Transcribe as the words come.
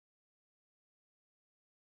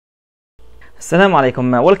Assalamu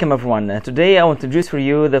alaikum, welcome everyone. Today I want to introduce for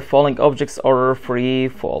you the following objects are free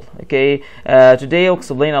fall. Okay, today I'll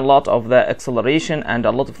explain a lot of the acceleration and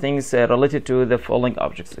a lot of things related to the following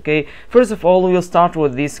objects. Okay, first of all, we'll start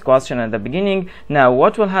with this question at the beginning. Now,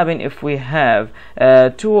 what will happen if we have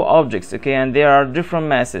two objects, okay, and there are different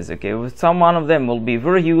masses? Okay, some one of them will be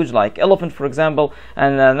very huge, like elephant for example,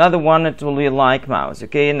 and another one it will be like mouse.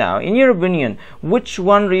 Okay, now in your opinion, which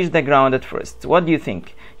one reached the ground at first? What do you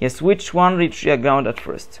think? Yes, which one reached the ground at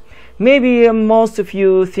first? Maybe most of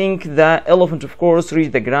you think the elephant, of course,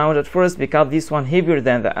 reached the ground at first because this one heavier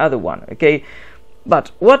than the other one. Okay,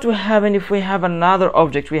 but what will happen if we have another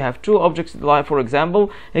object? We have two objects, like for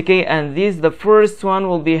example, okay, and the first one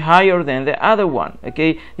will be higher than the other one.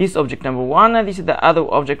 Okay, this object number one and this is the other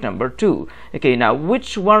object number two. Okay, now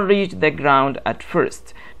which one reached the ground at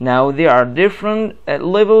first? Now there are different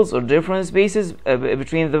levels or different spaces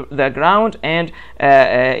between the ground and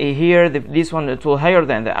here this one it will higher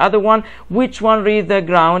than the other one. Which one reached the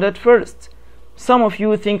ground at first? Some of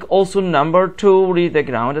you think also number two reached the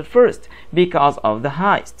ground at first because of the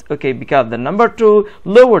height. Okay, because the number two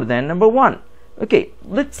lower than number one. Okay,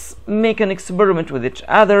 let's make an experiment with each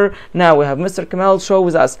other. Now we have Mr. Kamal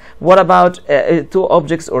shows us what about two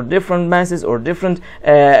objects or different masses or different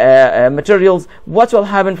materials. What will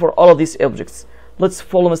happen for all of these objects? Let's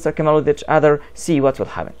follow Mr. Kamal with each other, see what will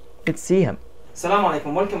happen. Let's see him. Assalamu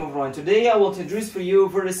alaikum, welcome everyone. Today I will introduce for you a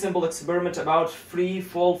very simple experiment about free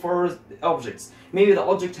fall for objects. Maybe the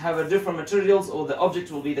object have a different materials or the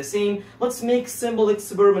object will be the same. Let's make simple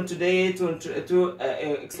experiment today to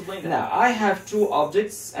explain that. Now I have two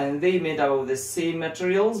objects and they made out of the same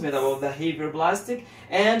materials, made out of the heavier plastic,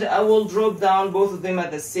 and I will drop down both of them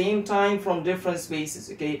at the same time from different spaces.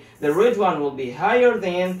 Okay, the red one will be higher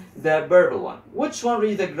than the purple one. Which one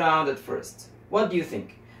reached the ground at first? What do you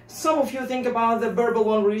think? Some of you think about the purple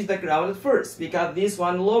one reached the ground at first because this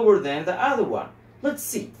one lower than the other one. Let's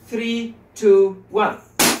see. 3, 2, 1.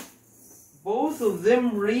 Both of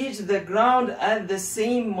them reached the ground at the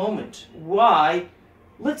same moment. Why?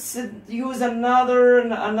 Let's use another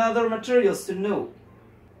materials to know.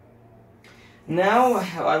 Now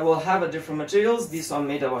I will have a different materials. This one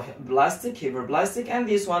made of plastic, heavier plastic, and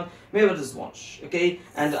this one made of sponge. Okay,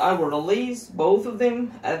 and I will release both of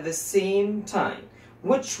them at the same time.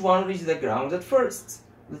 Which one reached the ground at first?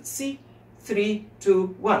 Let's see. 3,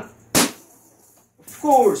 2, 1. Of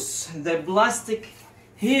course, the plastic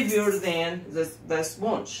heavier than the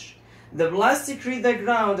sponge. The plastic reached the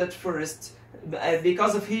ground at first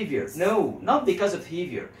because of heavier. No, not because of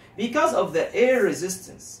heavier. Because of the air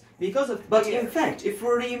resistance. But in fact, if we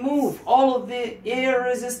remove all of the air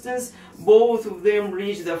resistance, both of them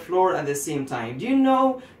reach the floor at the same time. Do you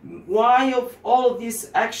know why of all of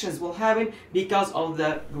these actions will happen? Because of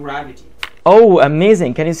the gravity. Oh,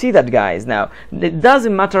 amazing. Can you see that, guys? Now it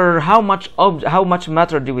doesn't matter how much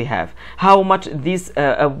matter do we have, how much this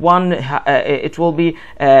one it will be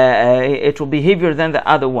heavier than the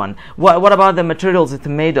other one. What about the materials it's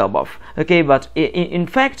made up of? Okay, but in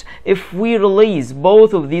fact, if we release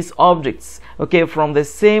both of these objects, okay, from the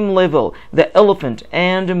same level, the elephant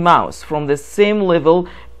and the mouse from the same level,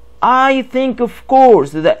 I think of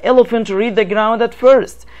course the elephant reached the ground at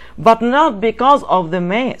first, but not because of the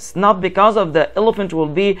mass, not because of the elephant will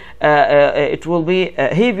be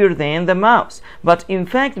heavier than the mouse, but in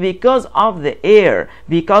fact because of the air,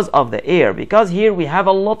 because here we have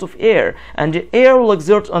a lot of air, and the air will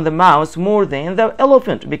exert on the mouse more than the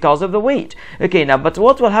elephant because of the weight. Okay, now but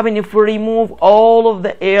what will happen if we remove all of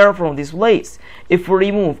the air from this place? If we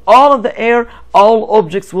remove all of the air, all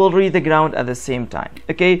objects will reach the ground at the same time.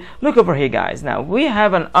 Okay, look over here, guys. Now we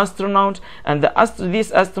have an astronaut, and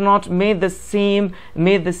this astronaut made the same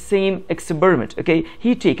experiment. Okay,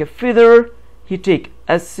 he take a feather, he take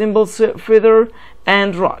a simple feather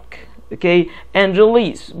and rock, okay, and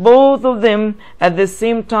release both of them at the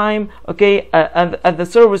same time, okay, at the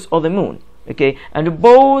surface of the moon. Okay, and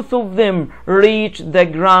both of them reach the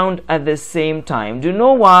ground at the same time. Do you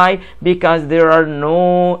know why? Because there are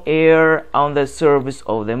no air on the surface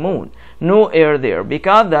of the moon. No air there,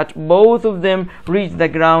 because that both of them reach the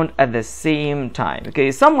ground at the same time.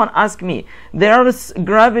 Okay, someone asked me, there is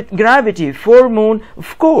gravity for moon?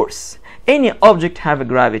 Of course. Any object have a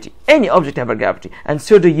gravity. Any object have a gravity, and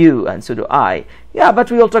so do you, and so do I. Yeah,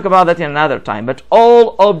 but we will talk about that in another time. But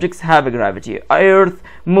all objects have a gravity. Earth,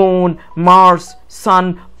 Moon, Mars,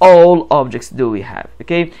 Sun, all objects do we have.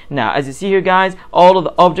 Okay. Now, as you see here, guys, all of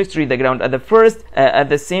the objects reach the ground at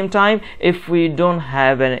the same time if we don't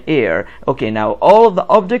have an air. Okay. Now, all of the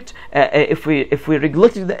objects, if we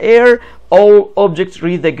neglected the air, all objects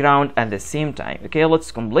reach the ground at the same time. Okay.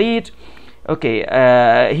 Let's complete. Okay,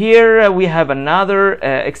 here we have another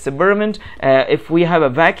experiment. If we have a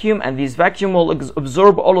vacuum and this vacuum will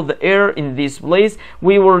absorb all of the air in this place,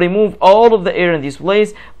 we will remove all of the air in this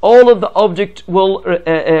place. All of the object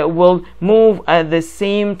will move at the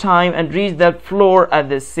same time and reach the floor at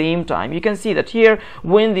the same time. You can see that here,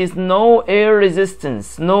 when there's no air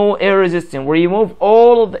resistance, we remove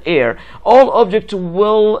all of the air. All objects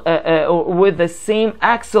will with the same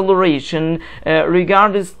acceleration,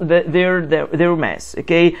 regardless their mass.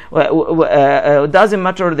 Okay, doesn't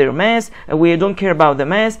matter their mass. We don't care about the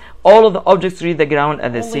mass. All of the objects reach the ground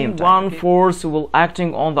at the same time. One force will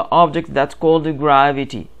acting on the object, that's called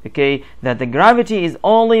gravity. Okay, that the gravity is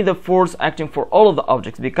only the force acting for all of the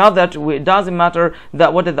objects, because that it doesn't matter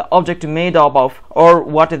that what is the object made up of, or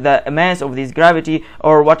what is the mass of this gravity,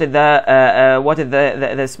 or what is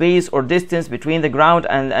the space or distance between the ground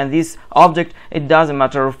and this object. It doesn't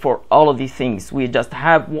matter for all of these things. We just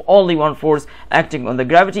have only one force acting on the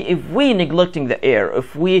gravity if we neglecting the air,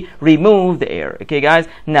 if we remove the air. Okay guys,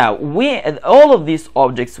 now all of these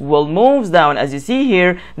objects will move down. As you see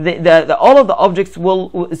here, all of the objects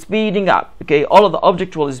will speeding up. Okay, all of the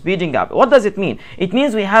object will speeding up. What does it mean? It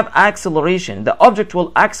means we have acceleration. The object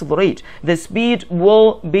will accelerate. The speed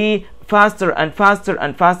will be faster and faster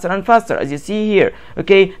and faster and faster, as you see here.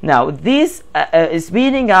 Okay, now this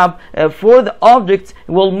speeding up for the objects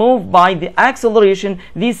will move by the acceleration.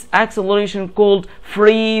 This acceleration called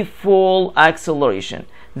free fall acceleration.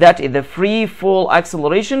 That is the free fall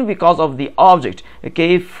acceleration because of the object.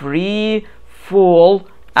 Okay, free fall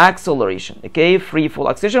acceleration. Okay, free fall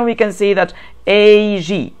acceleration, we can say that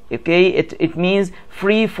AG. Okay, it means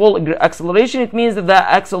free fall acceleration. It means that the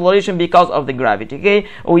acceleration because of the gravity. Okay,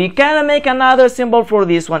 we can make another symbol for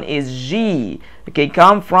this one is G. Okay,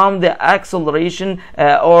 come from the acceleration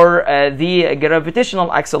or the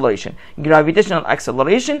gravitational acceleration. Gravitational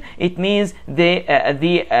acceleration, it means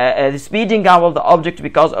the speeding up of the object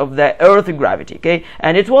because of the earth gravity. Okay,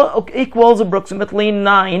 and it will equals approximately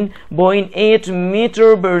 9.8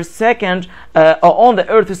 meter per second on the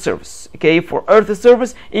earth's surface. Okay, for earth's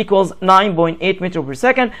surface equals 9.8 meter per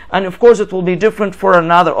second, and of course it will be different for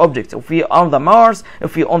another object. If we on the Mars,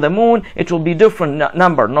 if we on the moon, it will be different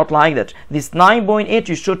number, not like that. This 9.8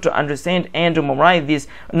 you should to understand and to memorize this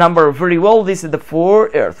number very well. This is the for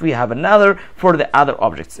Earth. We have another for the other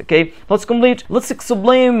objects. Okay, let's complete. Let's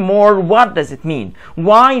explain more. What does it mean?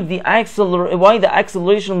 Why the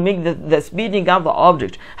acceleration make the speeding up the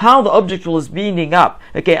object? How the object will speeding up?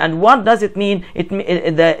 Okay, and what does it mean?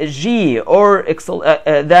 The G or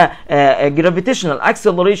the gravitational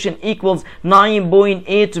acceleration equals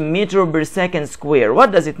 9.8 meter per second square.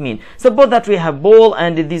 What does it mean? Suppose that we have ball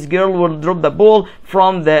and this girl will drop the ball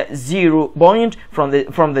from the 0 point, from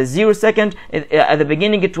the 0 second. At the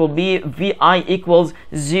beginning it will be VI equals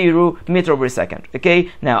 0 meter per second.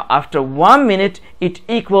 Okay, now after 1 minute it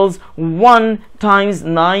equals 1 times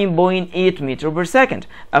 9.8 meter per second.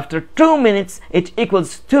 After 2 minutes it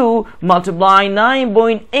equals 2 multiply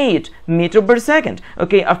 9.8 meter per second.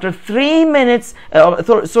 Okay, after 3 minutes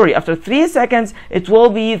after 3 seconds it will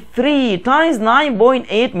be 3 times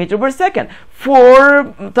 9.8 meter per second.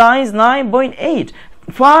 4 times 9.8,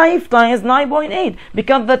 5 times 9.8,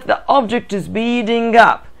 because that the object is speeding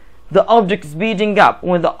up. The object is speeding up.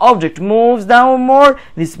 When the object moves down more,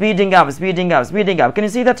 the speeding up. Can you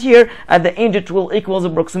see that here? At the end, it will equals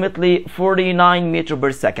approximately 49 meter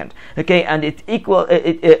per second. Okay, and it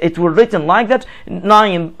will written like that,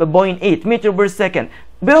 9.8 meter per second.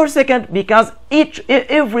 Per second, because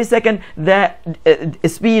every second the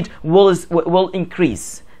speed will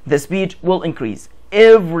increase. The speed will increase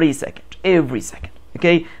every second.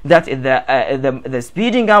 Okay, that is the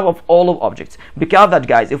speeding up of all of objects. Because that,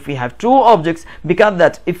 guys, if we have two objects, and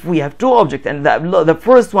the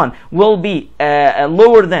first one will be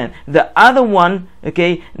lower than the other one,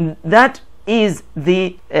 okay, that is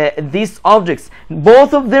these objects,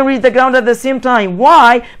 both of them reach the ground at the same time.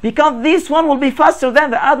 Why? Because this one will be faster than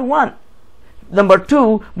the other one. Number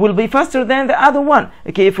 2 will be faster than the other one.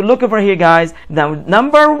 Okay, if you look over here, guys,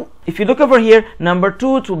 if you look over here, number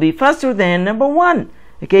 2 it will be faster than number 1.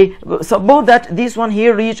 Okay, suppose that this one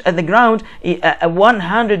here reach at the ground at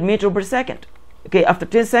 100 meter per second. Okay, after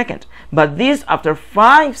 10 seconds, but this after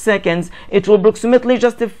 5 seconds it will approximately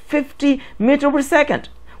just 50 meter per second.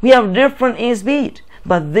 We have different in speed,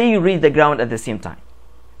 but they reach the ground at the same time.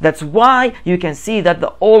 That's why you can see that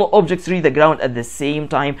all objects reach the ground at the same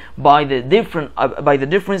time by the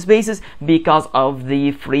different spaces, because of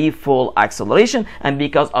the free fall acceleration and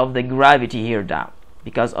because of the gravity here down.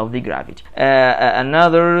 because of the gravity.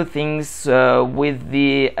 Another things with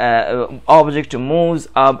the object moves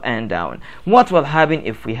up and down. What will happen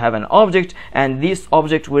if we have an object and this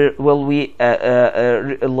object will we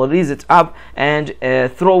release it up and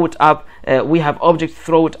throw it up? We have object,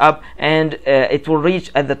 throw it up, and it will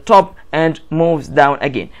reach at the top and moves down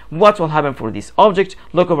again. What will happen for this object?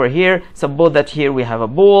 Look over here. Suppose that here we have a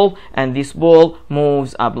ball and this ball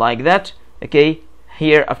moves up like that. Okay,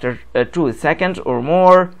 here after 2 seconds or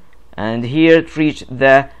more, and here it reach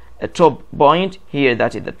the top point here,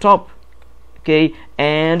 that is the top. Okay,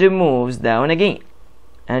 and it moves down again,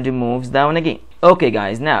 and it moves down again. Okay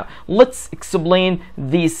guys, now let's explain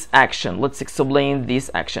this action.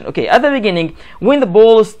 Okay, at the beginning, when the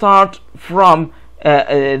ball start from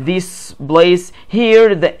this place,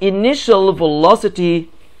 here the initial velocity,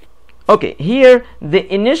 okay, here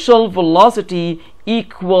the initial velocity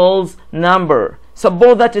equals number.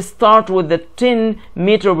 Suppose that it start with the 10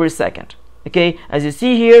 meter per second. Okay, as you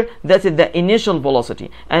see here, that is the initial velocity,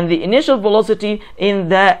 and the initial velocity in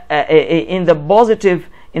the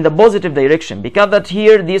positive direction, because that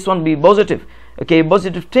here this one be positive. Okay,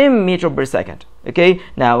 positive 10 meter per second. Okay,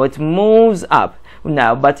 now it moves up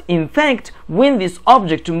now, but in fact when this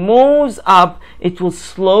object moves up, it will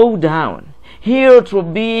slow down. Here it will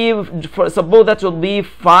be, suppose that will be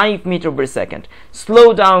 5 meter per second.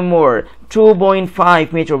 Slow down more,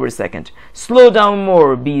 2.5 meter per second. Slow down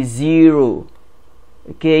more, be 0.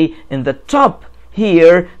 Okay, in the top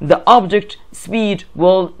here, the object speed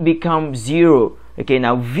will become 0. Okay,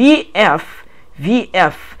 now VF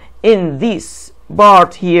in this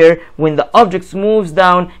part here, when the object moves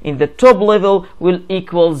down in the top level, will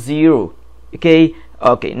equal 0. Okay,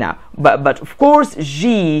 now, but of course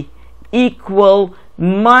G equal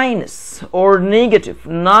minus or negative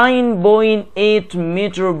 9.8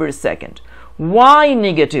 meter per second. Why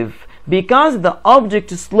negative? Because the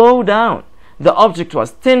object slowed down. The object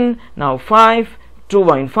was 10, now 5,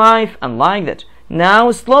 2.5, and like that.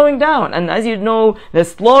 Now slowing down, and as you know, the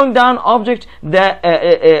slowing down object, the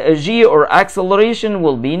G or acceleration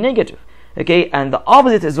will be negative. Okay, and the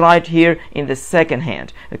opposite is right here in the second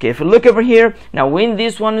hand. Okay, if you look over here, now when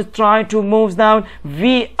this one is trying to move down,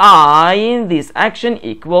 VI in this action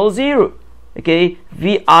equals 0. Okay,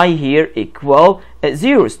 VI here equal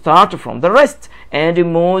 0. Start from the rest and it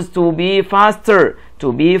moves to be faster,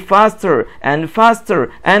 and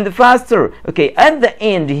faster and faster. Okay, at the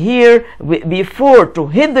end here, before to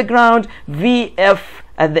hit the ground, VF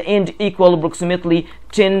at the end equal approximately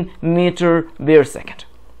 10 meter per second.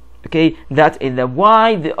 Okay, that is the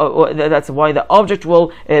why. That's why the object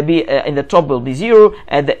will be in the top will be 0,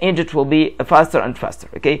 at the end it will be faster and faster.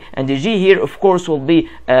 Okay, and the G here, of course, will be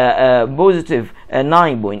positive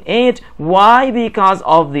 9.8. Why? Because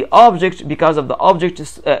of the object. Because of the object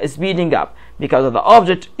is speeding up. Because of the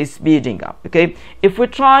object is speeding up. Okay, if we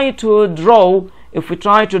try to draw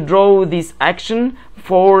this action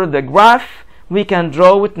for the graph, we can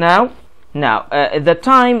draw it now. Now the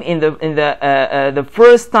time in the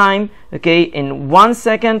first time, okay, in 1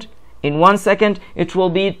 second, it will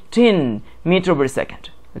be 10 meter per second.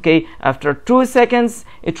 Okay, after 2 seconds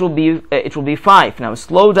it will be 5. Now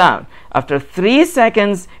slow down. After 3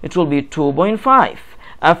 seconds it will be 2.5.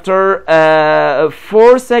 After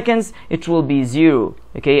 4 seconds it will be 0.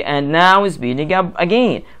 Okay, and now speeding up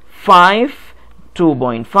again. 5,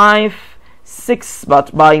 2.5, 6,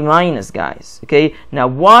 but by minus, guys. Okay, now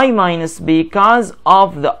why minus? Because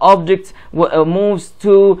of the object moves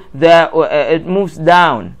to the it moves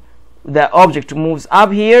down. The object moves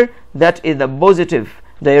up here, that is the positive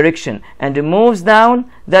direction, and it moves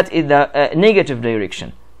down, that is the negative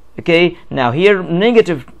direction. Okay, now here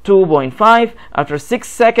negative 2.5. After 6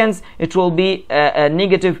 seconds it will be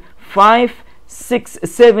negative 5, 6,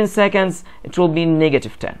 7 seconds it will be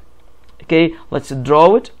negative 10. Okay, let's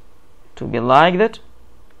draw it to be like that.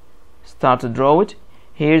 Start to draw it.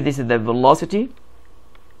 Here this is the velocity,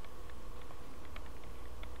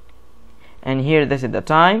 and here this is the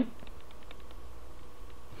time.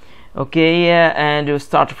 Okay, and you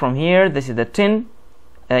start from here. This is the 10.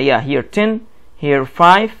 Here 10, here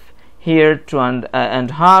 5, here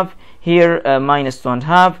 2.5, here minus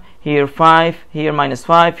 2.5, here 5, here minus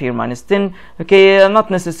 5, here minus 10. Okay, not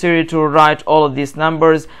necessary to write all of these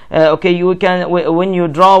numbers. Okay, you can, when you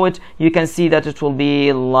draw it, you can see that it will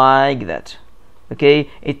be like that. Okay,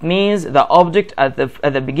 it means the object at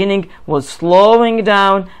the beginning was slowing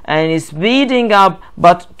down and is speeding up,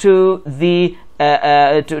 but to the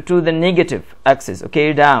negative axis.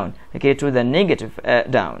 Okay, down okay, to the negative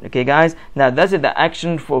down. Okay, guys, now that is the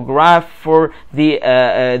action for graph for the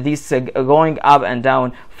this going up and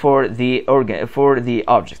down for the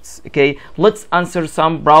objects. Okay, let's answer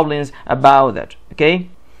some problems about that.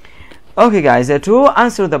 Okay guys, to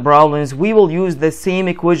answer the problems, we will use the same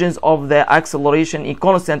equations of the acceleration in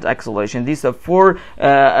constant acceleration. These are four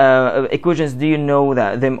equations. Do you know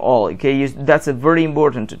them all? Okay, that's very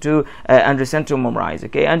important to understand, to memorize.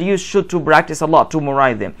 Okay, and you should to practice a lot to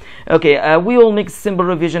memorize them. Okay, we will make simple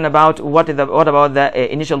revision about what about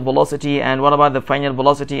the initial velocity and what about the final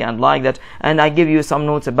velocity and like that. And I give you some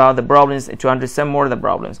notes about the problems to understand more of the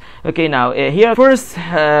problems. Okay, now here first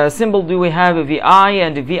symbol do we have VI,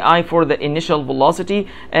 and VI for the initial velocity,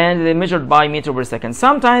 and they measured by meter per second.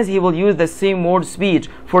 Sometimes he will use the same word speed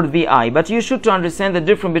for VI, but you should to understand the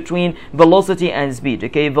difference between velocity and speed.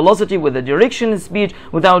 Okay, velocity with the direction, speed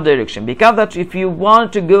without direction, because that if you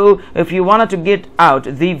want to go, if you wanted to get out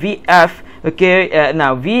the VF, okay,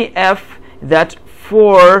 now VF that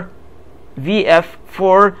for VF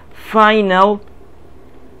for final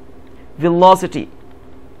velocity.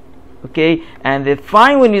 Okay, and the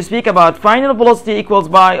when you speak about final velocity equals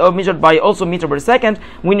by or measured by also meter per second,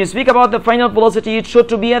 when you speak about the final velocity, it should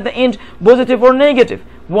to be at the end positive or negative.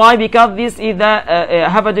 Why? Because this is the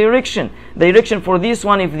have a direction. The direction for this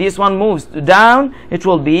one, if this one moves down, it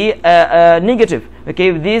will be negative. Okay,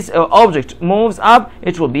 if this object moves up,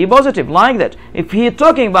 it will be positive, like that. If he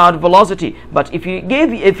talking about velocity, but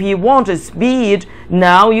if he wants a speed,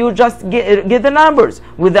 now you just get the numbers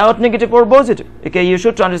without negative or positive. Okay, you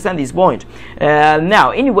should understand this point.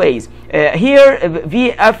 Now, anyways, here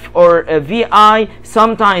VF or VI,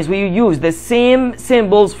 sometimes we use the same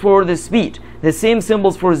symbols for the speed. The same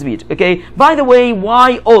symbols for speed. Okay, by the way,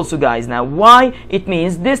 y also, guys. Now y, it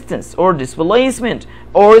means distance or displacement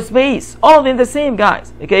or space, all of them the same,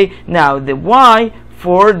 guys. Okay, now the y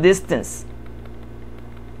for distance,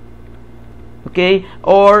 okay,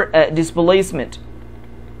 or displacement.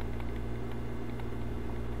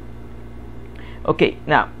 Okay,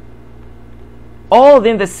 now all of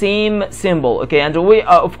them the same symbol. Okay, and we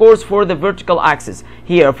of course for the vertical axis,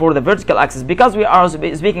 here for the vertical axis, because we are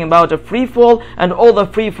speaking about a free fall, and all the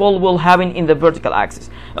free fall will happen in the vertical axis.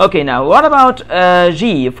 Okay, now what about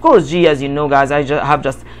g? Of course g, as you know, guys, I have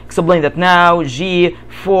just explained that now. G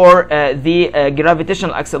for the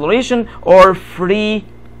gravitational acceleration or free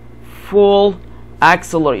fall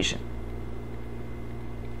acceleration.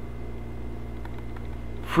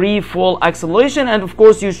 Free fall acceleration, and of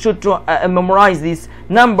course you should memorize this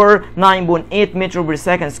number 9.8 meter per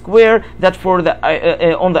second square, that for the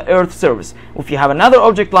on the Earth surface. If you have another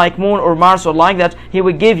object like Moon or Mars or like that, he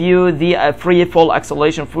will give you the free fall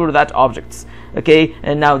acceleration for that objects. Okay,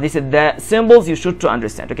 and now this is the symbols you should to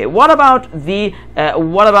understand. Okay, what about the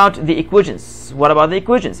equations? What about the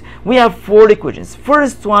equations? We have four equations.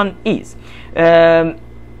 First one is delta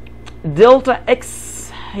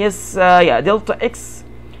x. Yes, delta x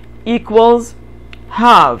equals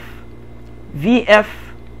half VF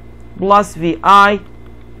plus VI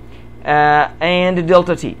and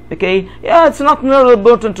delta t. Okay, yeah, it's not really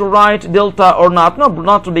important to write delta or not. No,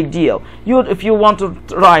 not a big deal. If you want to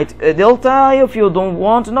write delta, if you don't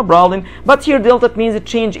want, no problem. But here delta means a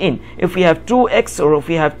change in. If we have 2x or if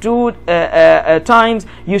we have 2 times,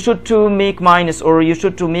 you should to make minus, or you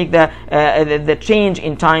should to make the change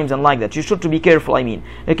in times and like that. You should to be careful, I mean.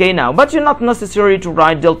 Okay, now, but you're not necessary to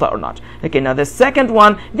write delta or not. Okay, now the second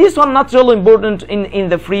one, this one not really important in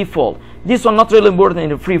the free fall. This one not really important in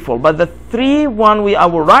the free fall, but the I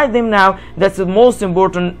will write them now. That's the most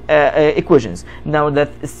important equations. Now the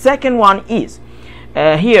second one is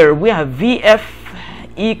here we have VF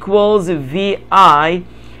equals VI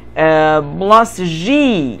plus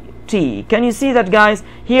GT. Can you see that, guys?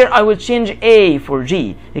 Here I will change A for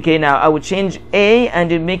G. Okay, now I will change A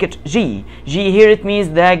and make it G. G here it means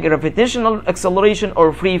the gravitational acceleration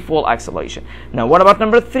or free fall acceleration. Now what about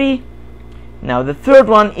number 3? Now the third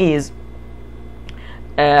one is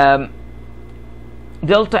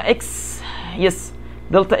delta x. Yes,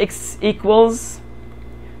 delta x equals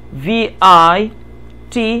VI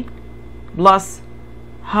t plus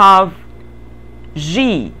half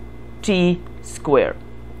GT square.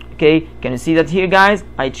 Okay, can you see that here, guys?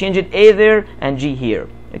 I changed it A there and G here.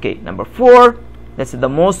 Okay, number 4, that's the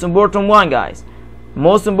most important one, guys.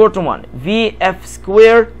 Most important one, VF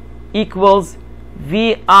square equals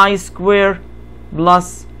VI square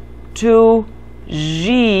plus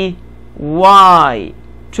 2GY.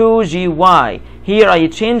 2GY. Here I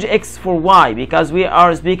change x for y because we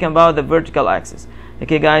are speaking about the vertical axis.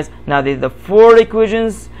 Okay, guys, now the 4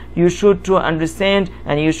 equations you should to understand,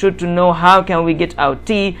 and you should to know how can we get out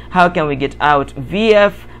t, how can we get out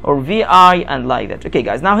VF, or vi, and like that. Okay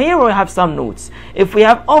guys, now here we have some notes. If we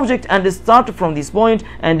have object and it starts from this point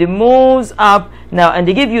and it moves up now and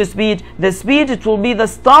they give you speed, the speed, it will be the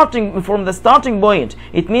starting from the starting point.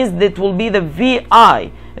 It means that it will be the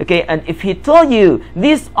vi. Okay, and if he tell you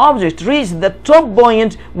this object reached the top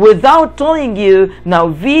point without telling you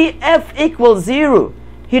now vf equals 0,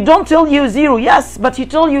 he don't tell you 0, yes, but he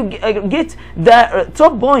tell you get the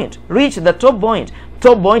top point, reach the top point.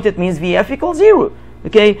 Top point, it means vf equals 0.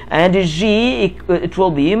 Okay, and g, it will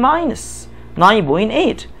be minus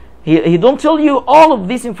 9.8. He don't tell you all of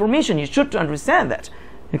this information. You should understand that.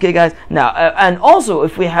 Okay guys, now and also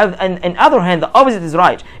if we have on other hand, the opposite is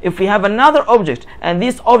right. If we have another object and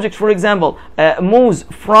this object, for example, moves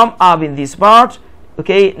from up in this part,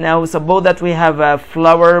 okay, now suppose that we have a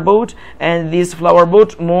flower boat and this flower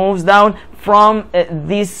boat moves down from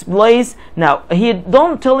this place. Now he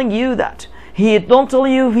don't telling you that. He don't tell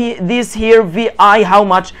you this here vi how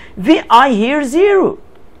much. Vi here 0.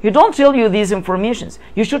 He don't tell you these informations.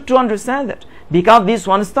 You should to understand that, because this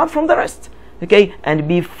one starts from the rest. Okay, and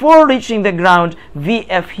before reaching the ground,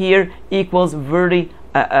 vf here equals the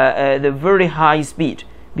very high speed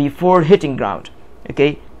before hitting ground.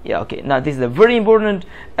 Okay, yeah, okay, now this is a very important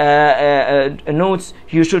notes.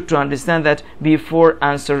 You should to understand that before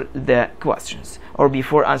answer the questions or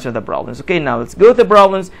before answer the problems. Okay, now let's go to the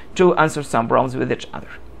problems to answer some problems with each other.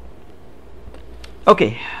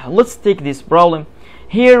 Okay, let's take this problem.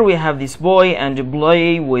 Here we have this boy and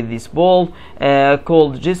play with this ball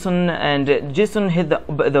called Jason, and Jason hit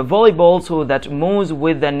the volleyball so that moves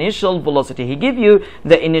with the initial velocity. He give you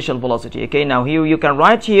the initial velocity. Okay, now here you can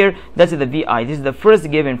write here that is the vi. This is the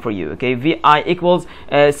first given for you. Okay, vi equals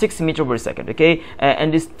 6 meters per second. Okay,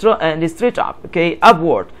 and it's straight up. Okay,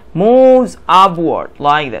 upward, moves upward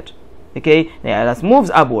like that. Okay, yeah, that moves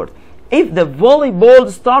upward. If the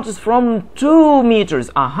volleyball starts from 2 meters,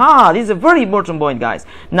 this is a very important point, guys.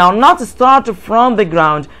 Now, not start from the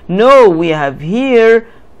ground. No, we have here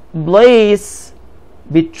place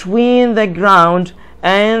between the ground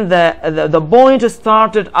and the point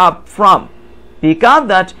started up from. Because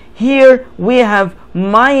that here we have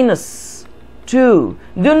minus 2.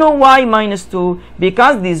 Do you know why minus 2?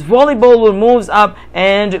 Because this volleyball moves up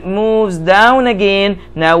and moves down again.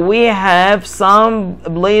 Now we have some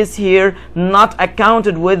place here not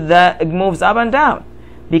accounted with the moves up and down.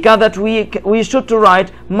 Because that we should to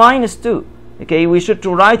write minus 2. Okay, we should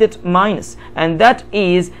to write it minus, and that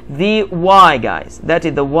is the y, guys. That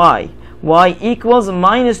is the y. Y equals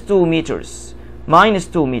minus 2 meters. Minus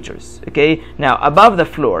 2 meters. Okay, now above the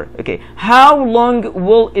floor. Okay, how long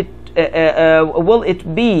will it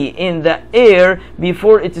be in the air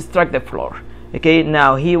before it struck the floor? Okay,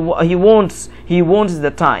 now he wants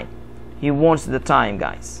the time. He wants the time,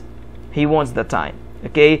 guys. He wants the time.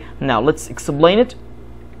 Okay, now let's explain it.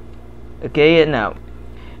 Okay, now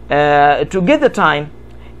to get the time,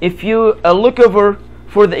 if you look over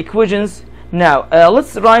for the equations, now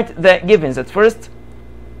let's write the givens at first.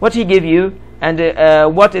 What he give you, and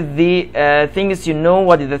what is the things you know,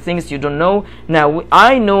 what is the things you don't know. Now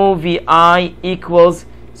I know vi equals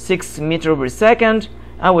 6 meters per second.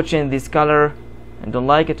 I will change this color. I don't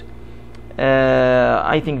like it.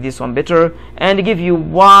 I think this one better, and give you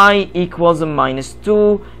y equals minus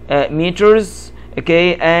 2 meters.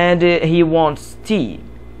 Okay, and he wants t,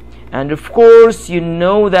 and of course you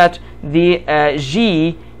know that the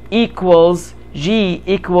g equals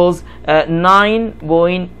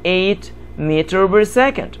 9.8 meter per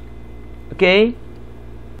second. Okay,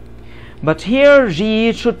 but here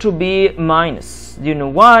g should to be minus. Do you know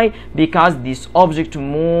why? Because this object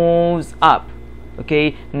moves up.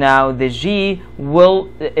 Okay, now the g will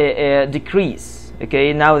decrease.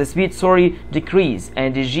 Okay, now the speed, decrease,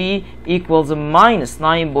 and the g equals minus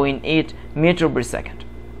 9.8 meter per second.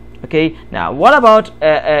 Okay, now what about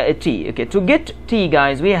t? Okay, to get t,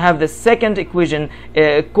 guys, we have the second equation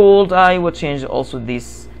called, I will change also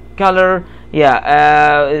this color.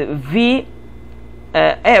 Yeah, v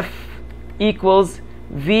f equals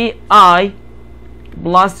vi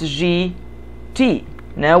plus g t.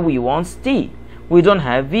 Now we want t. We don't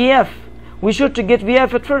have vf. We should to get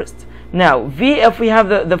vf at first. Now vf, we have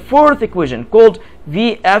the fourth equation called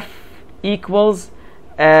vf equals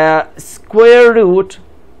square root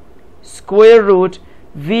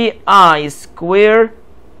vi square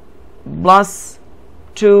plus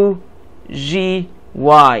 2gy.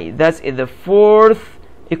 That's the fourth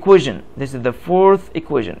equation. This is the fourth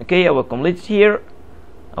equation. Okay, I will complete it here.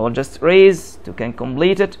 I will just raise to can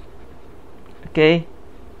complete it. Okay,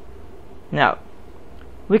 now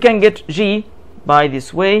we can get g by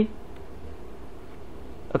this way.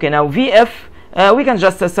 Okay, now vf we can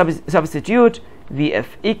just substitute VF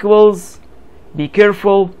equals, be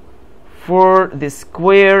careful for the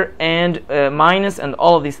square and minus and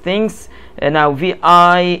all of these things. Now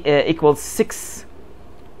VI equals 6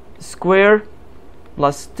 square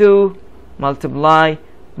plus 2 multiply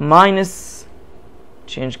minus,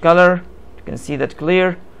 change color, you can see that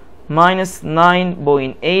clear, minus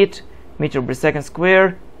 9.8 meter per second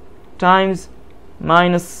square times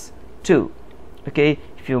minus 2. Okay,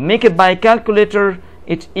 if you make it by calculator,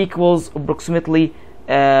 it equals approximately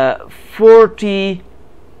 42,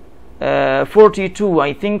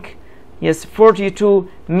 I think. Yes, 42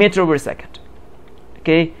 meter per second.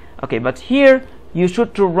 Okay, but here you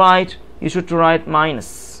should to write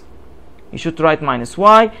minus. You should write minus.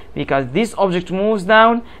 Why? Because this object moves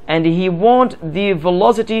down and he wants the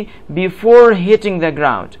velocity before hitting the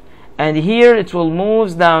ground, and here it will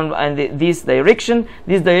move down, and this direction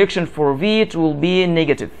for V, it will be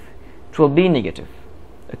negative.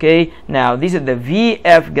 Okay, now this is the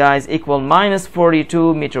VF, guys, equal minus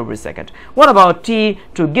 42 meter per second. What about T?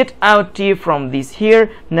 To get out T from this here,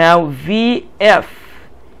 now VF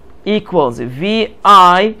equals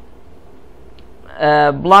VI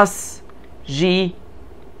plus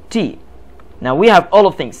GT. Now we have all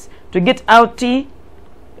of things to get out T.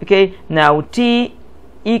 Okay, now T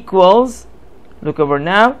equals, look over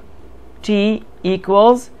now, T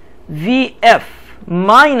equals VF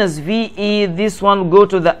minus VE. This one go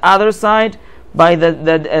to the other side by the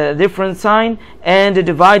different sign and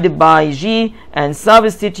divided by G and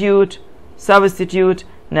substitute.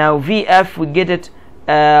 Now VF, we get it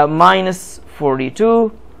minus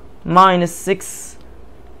 42 minus 6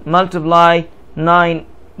 multiply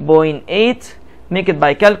 9.8, make it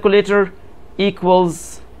by calculator,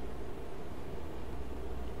 equals,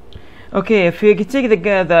 okay, if we take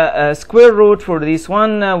the square root for this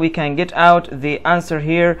one, we can get out the answer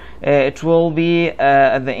here. It will be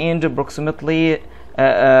at the end approximately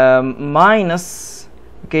minus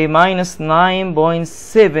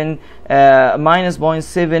 9.7 minus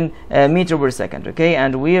 0.7 meter per second. Okay,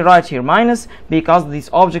 and we write here minus because this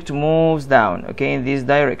object moves down, okay, in this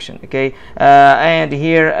direction. Okay, and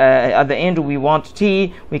here at the end we want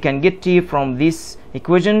T. We can get T from this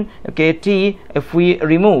equation. Okay, T, if we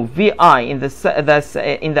remove VI in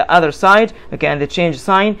the other side, okay, and the change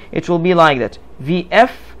sign, it will be like that: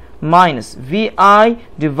 VF minus VI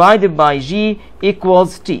divided by G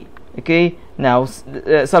equals T. Okay, now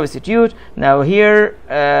substitute. Now here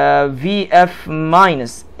VF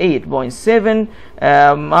minus 8.7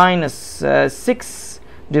 minus 6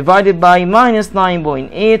 divided by minus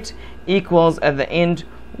 9.8 equals at the end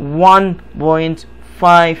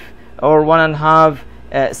 1.5 or 1.5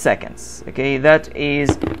 seconds. Okay, that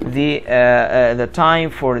is the time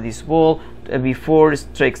for this ball before it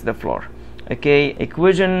strikes the floor. Okay,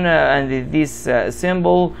 equation and this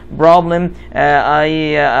symbol problem.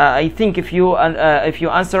 I think if you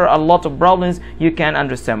answer a lot of problems, you can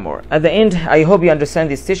understand more. At the end, I hope you understand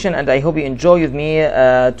this session, and I hope you enjoy with me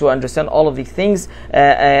to understand all of these things.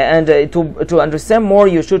 And to understand more,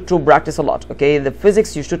 you should to practice a lot. Okay, the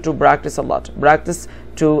physics you should to practice a lot. Practice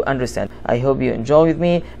to understand. I hope you enjoy with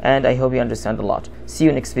me, and I hope you understand a lot. See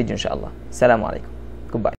you next video, inshallah. Assalamu alaikum.